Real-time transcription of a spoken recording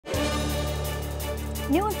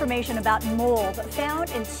New information about mold found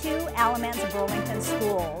in two Alamance Burlington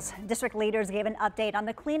schools. District leaders gave an update on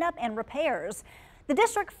the cleanup and repairs. The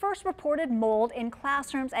district first reported mold in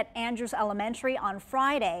classrooms at Andrews Elementary on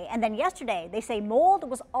Friday, and then yesterday they say mold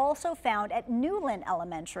was also found at Newland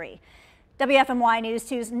Elementary. WFMY News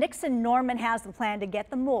 2's Nixon Norman has the plan to get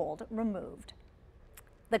the mold removed.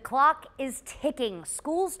 The clock is ticking.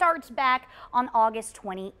 School starts back on August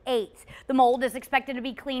 28th. The mold is expected to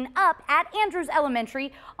be cleaned up at Andrews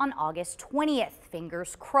Elementary on August 20th.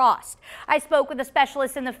 Fingers crossed. I spoke with a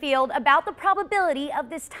specialist in the field about the probability of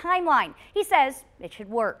this timeline. He says it should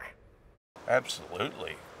work.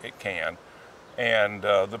 Absolutely, it can. And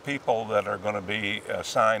the people that are going to be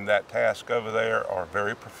assigned that task over there are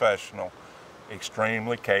very professional,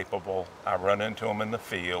 extremely capable. I run into them in the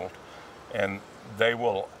field, and they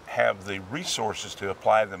will have the resources to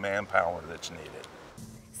apply the manpower that's needed.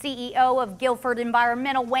 CEO of Guilford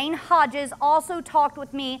Environmental, Wayne Hodges, also talked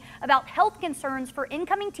with me about health concerns for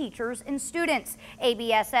incoming teachers and students.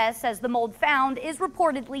 ABSS says the mold found is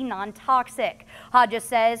reportedly non-toxic. Hodges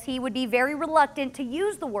says he would be very reluctant to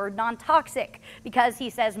use the word non-toxic because he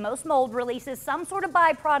says most mold releases some sort of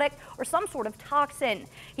byproduct or some sort of toxin.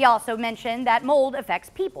 He also mentioned that mold affects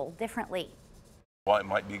people differently. Well, it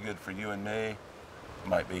might be good for you and me, it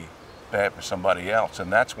might be bad for somebody else,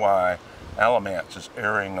 and that's why Alamance is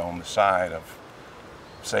erring on the side of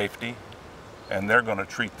safety, and they're going to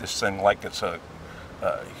treat this thing like it's a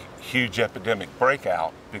huge epidemic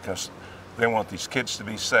breakout because they want these kids to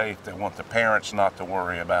be safe, they want the parents not to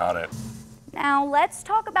worry about it. Now let's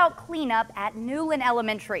talk about cleanup at Newland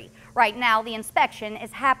Elementary. Right now the inspection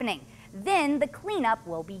is happening. Then the cleanup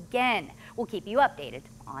will begin. We'll keep you updated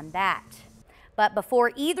on that. But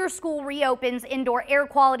before either school reopens, indoor air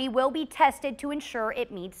quality will be tested to ensure it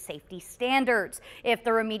meets safety standards. If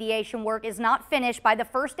the remediation work is not finished by the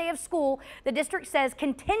first day of school, the district says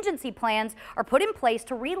contingency plans are put in place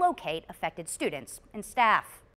to relocate affected students and staff.